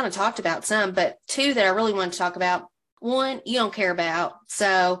mean, we kind of talked about some, but 2 that I really want to talk about. One you don't care about.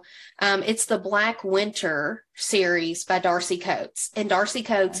 So it's the Black Winter series by Darcy Coates. And Darcy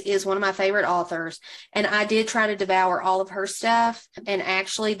Coates is one of my favorite authors. And I did try to devour all of her stuff. And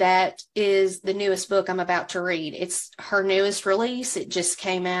actually, that is the newest book I'm about to read. It's her newest release. It just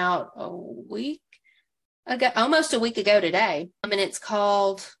came out almost a week ago today. And it's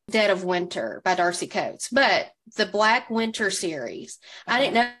called Dead of Winter by Darcy Coates. But the Black Winter series, I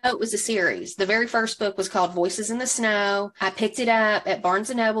didn't know it was a series. The very first book was called Voices in the Snow. I picked it up at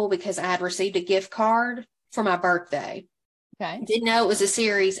Barnes & Noble because I had received a gift card for my birthday. Okay. Didn't know it was a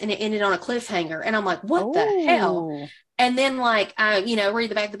series, and it ended on a cliffhanger. And I'm like, what the hell? And then like, I, read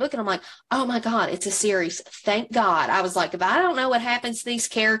the back of the book and I'm like, oh my God, it's a series. Thank God. I was like, if I don't know what happens to these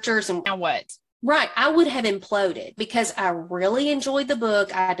characters and now what? Right. I would have imploded, because I really enjoyed the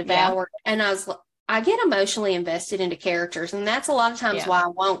book. I devoured, and I get emotionally invested into characters. And that's a lot of times why I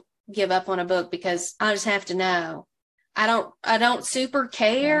won't give up on a book, because I just have to know. I don't super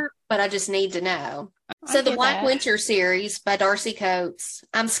care, but I just need to know. So the Black Winter series by Darcy Coates,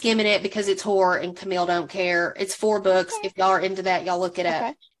 I'm skimming it because it's horror and Camille don't care. It's 4 books. If y'all are into that, y'all look it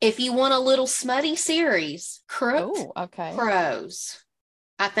up. If you want a little smutty series, Crows.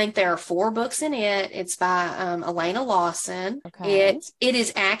 I think there are 4 books in it. It's by Elena Lawson. It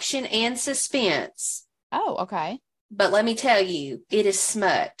is action and suspense. Oh, okay. But let me tell you, it is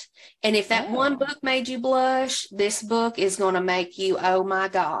smut. And if that one book made you blush, this book is going to make you, oh my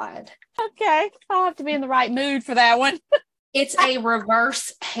God. Okay. I'll have to be in the right mood for that one. It's a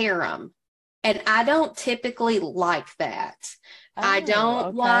reverse harem. And I don't typically like that. I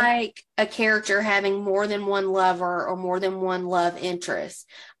don't like a character having more than one lover or more than one love interest.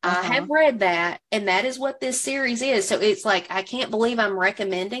 I have read that, and that is what this series is. So it's like, I can't believe I'm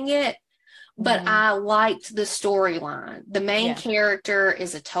recommending it, but I liked the storyline. The main character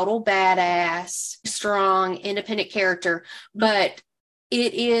is a total badass, strong, independent character, but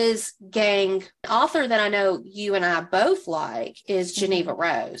it is gang. Author that I know you and I both like is Geneva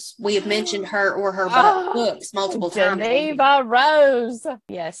Rose. We have mentioned her or her books multiple times. Geneva Rose.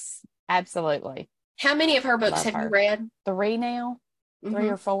 Yes, absolutely. How many of her books have you read? 3 now. 3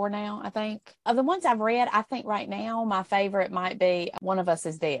 or 4 now, I think. Of the ones I've read, I think right now my favorite might be One of Us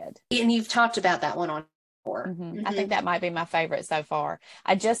is Dead. And you've talked about that one on before. I think that might be my favorite so far.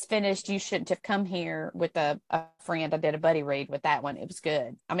 I just finished You Shouldn't Have Come Here with a friend. I did a buddy read with that one. It was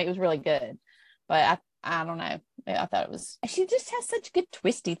good. I mean, it was really good. But I don't know. I thought it was, she just has such good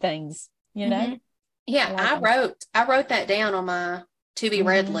twisty things, know? Yeah, I wrote that down on my to be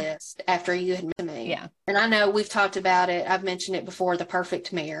read list after you had met me. Yeah. And I know we've talked about it. I've mentioned it before, The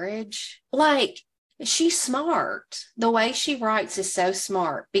Perfect Marriage. Like, she's smart. The way she writes is so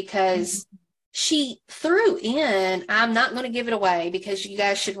smart, because she threw in, I'm not going to give it away because you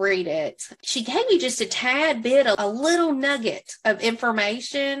guys should read it. She gave you just a tad bit, a little nugget of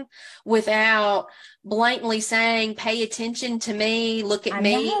information without blatantly saying, pay attention to me, look at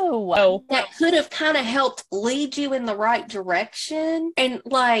me. That could have kind of helped lead you in the right direction. And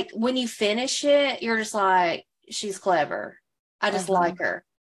like, when you finish it, you're just like, she's clever. I just like her.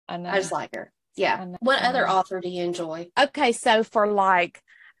 I just like her. Yeah. What other author do you enjoy? Okay. So for like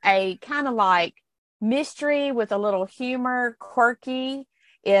a kind of like mystery with a little humor, quirky,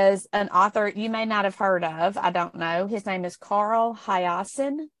 is an author you may not have heard of. I don't know. His name is Carl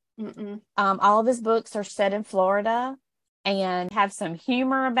Hiaasen. All of his books are set in Florida. and have some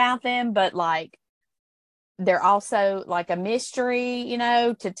humor about them, but like they're also like a mystery,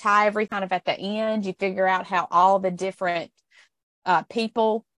 to tie every kind of at the end. You figure out how all the different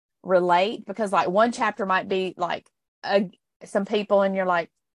people relate, because like one chapter might be like some people and you're like,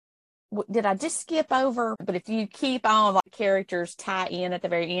 did I just skip over? But if you keep on, like, characters tie in at the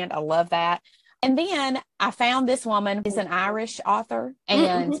very end. I love that. And then I found this woman is an Irish author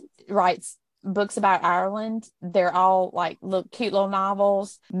and writes books about Ireland. They're all like cute little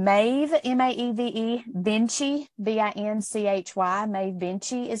novels. Maeve, Maeve Binchy, Binchy. Maeve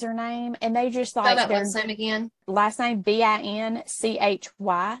Binchy is her name. And they just like that last name again. Last name Binchy,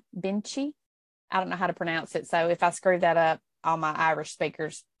 Binchy. I don't know how to pronounce it. So if I screw that up, all my Irish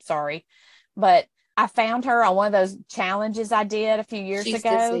speakers, sorry. But I found her on one of those challenges I did a few years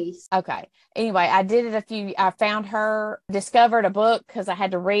ago. Deceased. Okay. Anyway, I did it I found her, discovered a book because I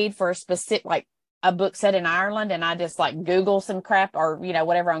had to read for a specific, like a book set in Ireland. And I just like Googled some crap or,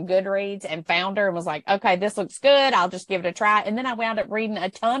 whatever on Goodreads and found her and was like, okay, this looks good. I'll just give it a try. And then I wound up reading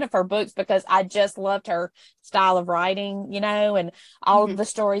a ton of her books because I just loved her style of writing, and all of the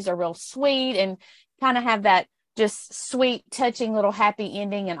stories are real sweet and kind of have that just sweet, touching little happy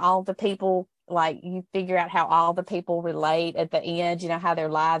ending, and all the people, like, you figure out how all the people relate at the end, how their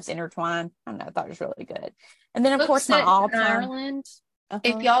lives intertwine. I don't know, I thought it was really good. And then, of course, my all-time Ireland.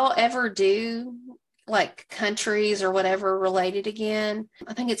 If y'all ever do like countries or whatever related again,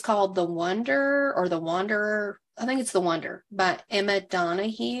 I think it's called The Wonder or The Wanderer. I think it's The Wonder by Emma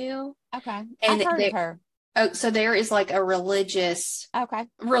Donoghue. Okay, and I've heard of her. Oh, so there is like a religious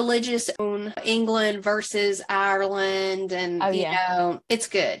on England versus Ireland. And, it's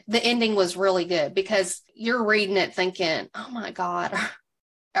good. The ending was really good because you're reading it thinking, oh my God,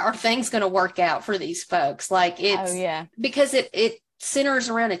 are things going to work out for these folks? Like because it centers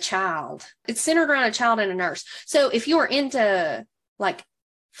around a child. It's centered around a child and a nurse. So if you're into like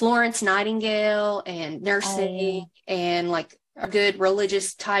Florence Nightingale and nursing and like a good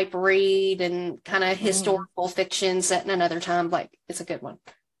religious type read and kind of historical fiction set in another time, like it's a good one.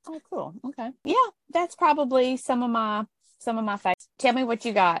 Oh, cool. Okay. Yeah, that's probably some of my favorites. Tell me what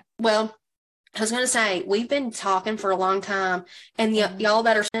you got. Well, I was going to say, we've been talking for a long time, and y'all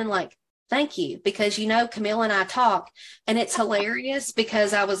that are saying like, thank you, because Camille and I talk, and it's hilarious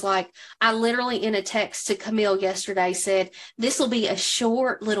because I was like, I literally in a text to Camille yesterday said, this will be a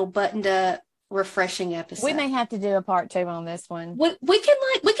short little buttoned up refreshing episode. We may have to do a part 2 on this one. We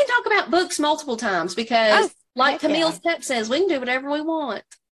can talk about books multiple times because Camille's text says, we can do whatever we want,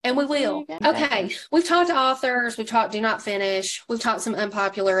 and we will. Okay, we've talked to authors, we've talked Do Not Finish, we've talked some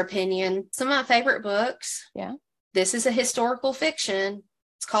unpopular opinion. Some of my favorite books. Yeah. This is a historical fiction.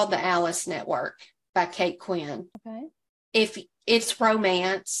 It's called The Alice Network by Kate Quinn. Okay. If it's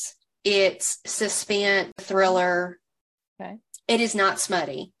romance, it's suspense, thriller. Okay. It is not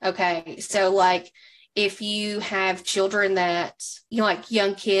smutty. Okay. So like if you have children that, like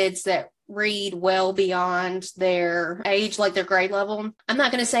young kids that read well beyond their age, like their grade level, I'm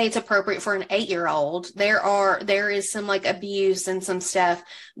not going to say it's appropriate for an 8-year-old. There is some like abuse and some stuff,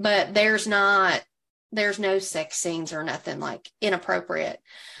 but there's no sex scenes or nothing like inappropriate.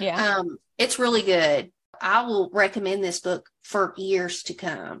 Yeah. It's really good. I will recommend this book for years to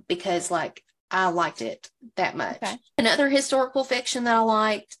come because like I liked it that much. Okay. Another historical fiction that I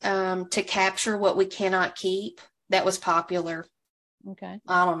liked, To Capture What We Cannot Keep, that was popular. Okay.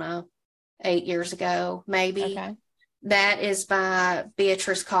 I don't know, 8 years ago, maybe. Okay. That is by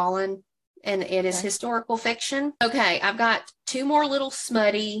Beatrice Collin, and it is historical fiction. Okay, I've got 2 more little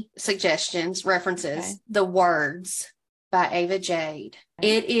smutty suggestions, references. Okay. The Words by Ava Jade.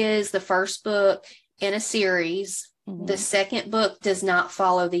 Okay. It is the first book in a series. Mm-hmm. The second book does not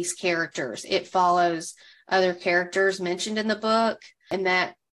follow these characters. It follows other characters mentioned in the book, and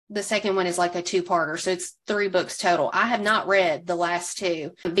that the second one is like a 2-parter. So it's 3 books total. I have not read the last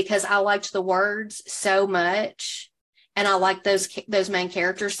 2 because I liked The Words so much. And I like those main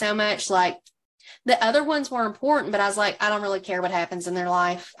characters so much. Like the other ones were important, but I was like, I don't really care what happens in their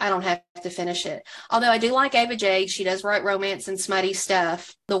life. I don't have to finish it. Although I do like Ava Jade. She does write romance and smutty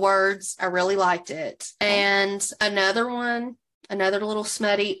stuff. The Words, I really liked it. And another little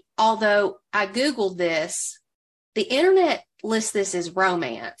smutty, although I Googled this, the internet lists this as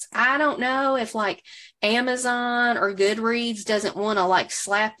romance. I don't know if like Amazon or Goodreads doesn't want to like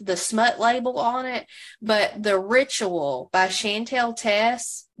slap the smut label on it, but The Ritual by Chantel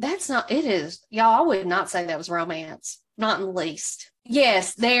Tess, it is, y'all, I would not say that was romance, not in the least.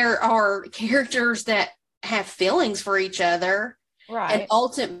 Yes, there are characters that have feelings for each other. Right. And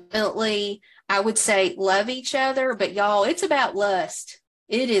ultimately, I would say love each other, but y'all, it's about lust.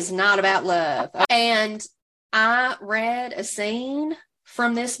 It is not about love. And I read a scene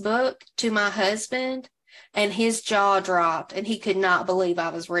from this book to my husband, and his jaw dropped, and he could not believe I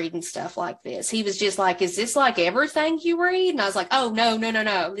was reading stuff like this. He was just like, is this like everything you read? And I was like, oh, no, no, no,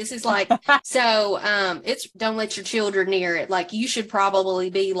 no. This is like, so it's don't let your children near it. Like, you should probably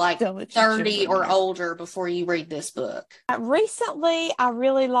be like 30 or older before you read this book. Recently, I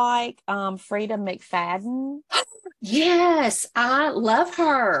really like Frida McFadden. Yes, I love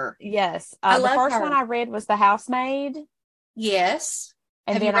her. Yes. I the love first her. one I read was The Housemaid. Yes.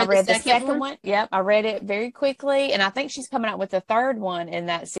 And Have then you I read read the the second one. Yep. I read it very quickly. And I think she's coming out with the third one in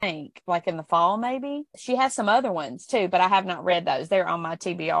that sync, like in the fall, maybe. She has some other ones too, but I have not read those. They're on my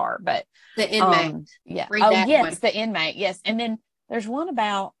TBR. But The Inmate. Yeah. Read Oh, that yes, one. The Inmate. Yes. And then there's one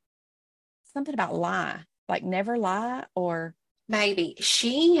about something about lie, like Never Lie, or Maybe.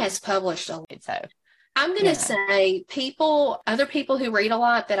 She has published a lot. so. I'm going to say other people who read a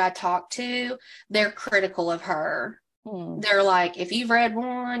lot that I talk to, they're critical of her. They're like, if you've read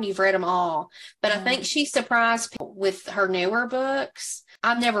one, you've read them all. But I think she surprised people with her newer books.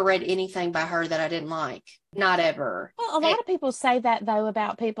 I've never read anything by her that I didn't like. Not ever. Well, a lot of people say that, though,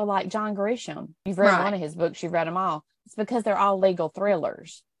 about people like John Grisham. You've read one of his books, you've read them all. It's because they're all legal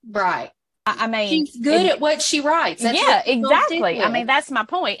thrillers. Right. I mean, she's good at what she writes. That's exactly. I mean, that's my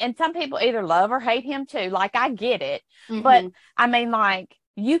point. And some people either love or hate him too. Like, I get it. But I mean, like,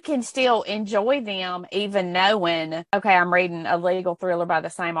 you can still enjoy them even knowing, okay, I'm reading a legal thriller by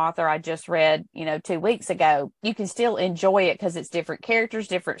the same author I just read, 2 weeks ago. You can still enjoy it because it's different characters,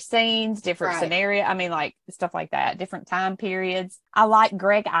 different scenes, different scenario. I mean, like, stuff like that, different time periods. I like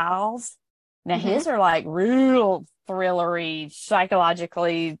Greg Iles. Now, his are like real thrillery,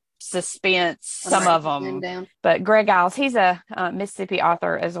 psychologically suspense, some of them. But Greg Iles, he's a Mississippi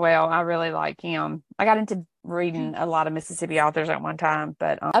author as well. I really like him. I got into reading a lot of Mississippi authors at one time.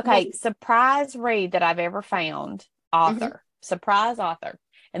 But okay, surprise read that I've ever found, author, surprise author.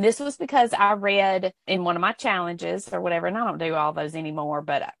 And this was because I read in one of my challenges or whatever, and I don't do all those anymore,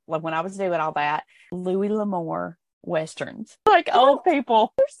 but when I was doing all that, Louis L'Amour Westerns. Like, old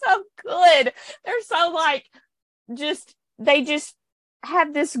people, they're so good. They're so like, they just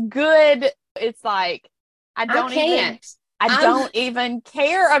have this good, it's like, I don't even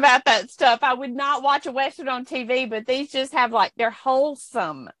care about that stuff. I would not watch a Western on TV, but these just have like, they're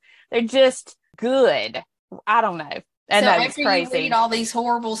wholesome. They're just good. I don't know. And so after you read all these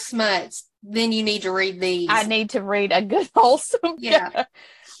horrible smuts, then you need to read these. I need to read a good wholesome. Yeah.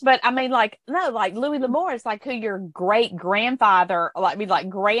 But I mean, like, no, like Louis L'Amour is like who your great grandfather,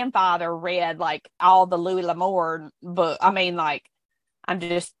 grandfather read like all the Louis L'Amour book. I mean, like, I'm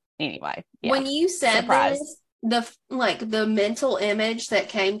just, anyway. Yeah. When you said this, the mental image that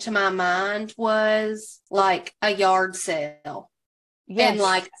came to my mind was like a yard sale. Yes, and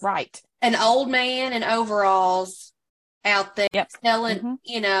like an old man in overalls out there selling,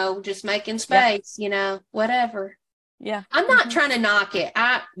 just making space, whatever. Yeah. I'm not trying to knock it.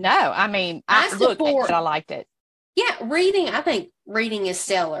 I liked it. Yeah, I think reading is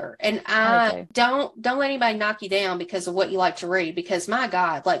stellar. And don't let anybody knock you down because of what you like to read, because my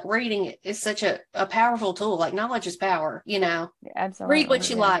God, like reading is such a powerful tool. Like knowledge is power, Yeah, absolutely. Read what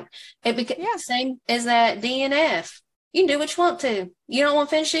you like. Same as that DNF. You can do what you want to. You don't want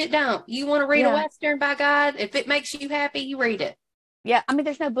to finish it, don't. You want to read a Western, by God, if it makes you happy, you read it. Yeah, I mean,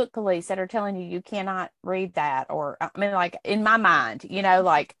 there's no book police that are telling you cannot read that. Or, I mean, like, in my mind,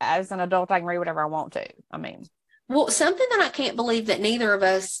 like, as an adult, I can read whatever I want to. I mean. Well, something that I can't believe that neither of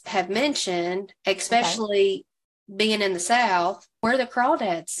us have mentioned, especially being in the South, Where the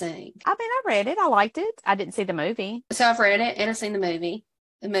Crawdads Sing. I mean, I read it. I liked it. I didn't see the movie. So I've read it and I've seen the movie.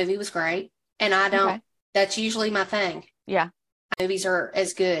 The movie was great. And that's usually my thing. Yeah. Movies are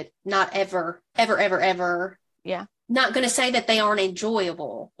as good. Not ever, ever, ever, ever. Yeah. Not going to say that they aren't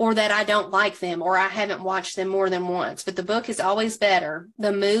enjoyable or that I don't like them or I haven't watched them more than once, but the book is always better.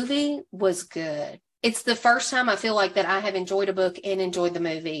 The movie was good. It's the first time I feel like that I have enjoyed a book and enjoyed the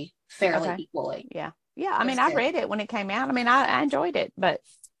movie fairly equally. Yeah. Yeah. I mean, I read it when it came out. I mean, I enjoyed it, but.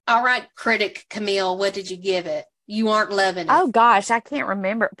 All right, critic Camille, what did you give it? You aren't loving it. Oh gosh, I can't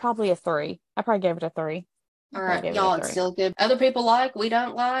remember. Probably a 3. I probably gave it a 3. All right, y'all, it's still good. Other people we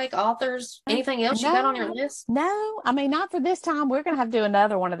don't like, authors, anything else you got on your list? No, I mean, not for this time. We're going to have to do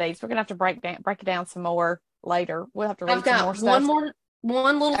another one of these. We're going to have to break it down some more later. We'll have to read some more stuff.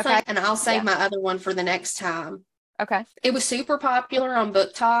 One little thing, and I'll save my other one for the next time. Okay. It was super popular on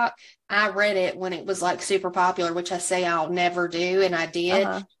Book Talk. I read it when it was like super popular, which I say I'll never do, and I did.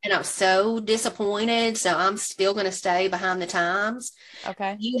 And I was so disappointed, so I'm still going to stay behind the times.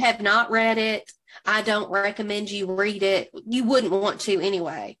 Okay. You have not read it. I don't recommend you read it. You wouldn't want to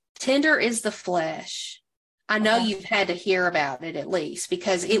anyway. Tender is the Flesh. I know Okay. you've had to hear about it at least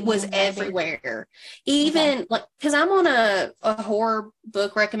because it was Maybe. everywhere. Okay. Even like, because I'm on a horror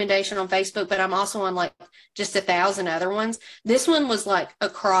book recommendation on Facebook, but I'm also on like just 1,000 other ones. This one was like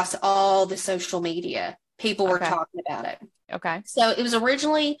across all the social media. People were Okay. talking about it. Okay. So it was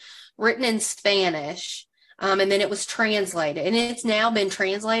originally written in Spanish, and then it was translated, and it's now been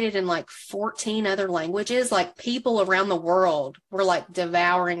translated in like 14 other languages. Like people around the world were like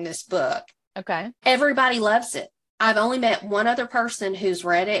devouring this book. Okay. Everybody loves it. I've only met one other person who's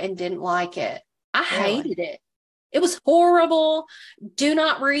read it and didn't like it. I Really? hated it. It was horrible. Do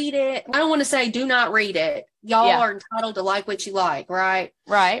not read it. I don't want to say do not read it. Y'all Yeah. are entitled to like what you like, right?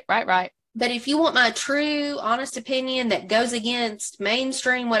 Right. Right. Right. But if you want my true, honest opinion that goes against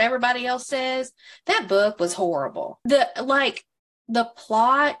mainstream, what everybody else says, that book was horrible. The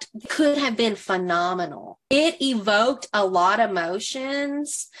plot could have been phenomenal. It evoked a lot of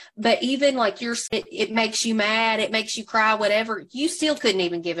emotions, but even like it makes you mad, it makes you cry, whatever. You still couldn't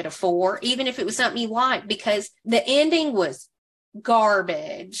even give it a 4, even if it was something you liked, because the ending was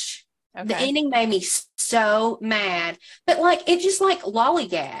garbage. The Okay. ending made me so mad, but like it just like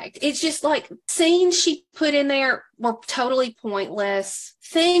lollygagged. It's just like scenes she put in there were totally pointless.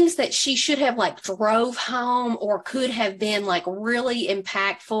 Things that she should have like drove home or could have been like really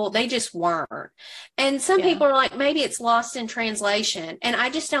impactful, they just weren't. And some Yeah. people are like, maybe it's lost in translation. And I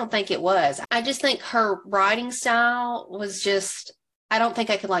just don't think it was. I just think her writing style was just, I don't think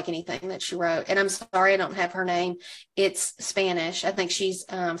I could like anything that she wrote. And I'm sorry, I don't have her name. It's Spanish. I think she's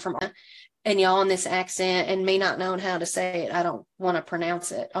from, and y'all in this accent and me not knowing how to say it, I don't want to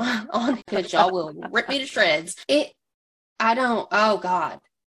pronounce it on because y'all will rip me to shreds. Oh God.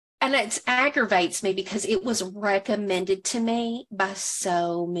 And it aggravates me because it was recommended to me by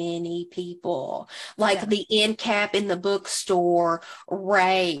so many people. Like Yeah. the end cap in the bookstore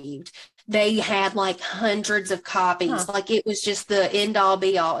raved. They had like hundreds of copies. Huh. Like it was just the end all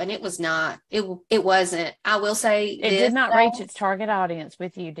be all. And it was not. It wasn't. I will say It this did not reach though. its target audience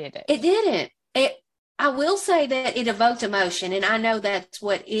with you, did it? It didn't. I will say that it evoked emotion. And I know that's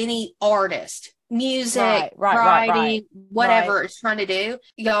what any artist, music, Right. Right. Right. Right. writing, Right. whatever is trying to do.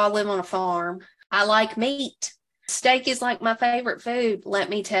 Y'all live on a farm. I like meat. Steak is like my favorite food. Let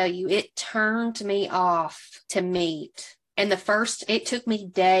me tell you, it turned me off to meat. And it took me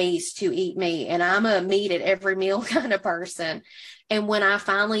days to eat meat. And I'm a meat at every meal kind of person. And when I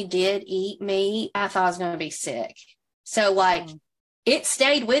finally did eat meat, I thought I was going to be sick. So, like, it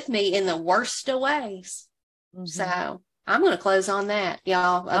stayed with me in the worst of ways. Mm-hmm. So I'm going to close on that,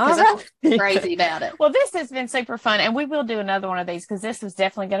 y'all, because Right. I'm crazy about it. Well, this has been super fun, and we will do another one of these because this was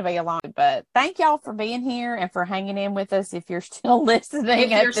definitely going to be a long. But thank y'all for being here and for hanging in with us. If you're still listening If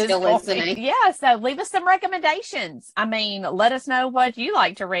you're at this still point, listening. yeah. So leave us some recommendations. I mean, let us know what you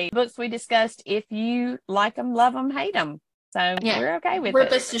like to read. Books we discussed. If you like them, love them, hate them. So Yeah, we're okay with rip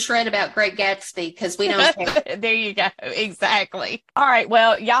it. us to shred about Great Gatsby because we don't care. There you go. Exactly. All right.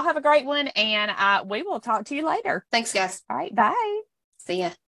 Well, y'all have a great one, and we will talk to you later. Thanks, guys. All right. Bye. See ya.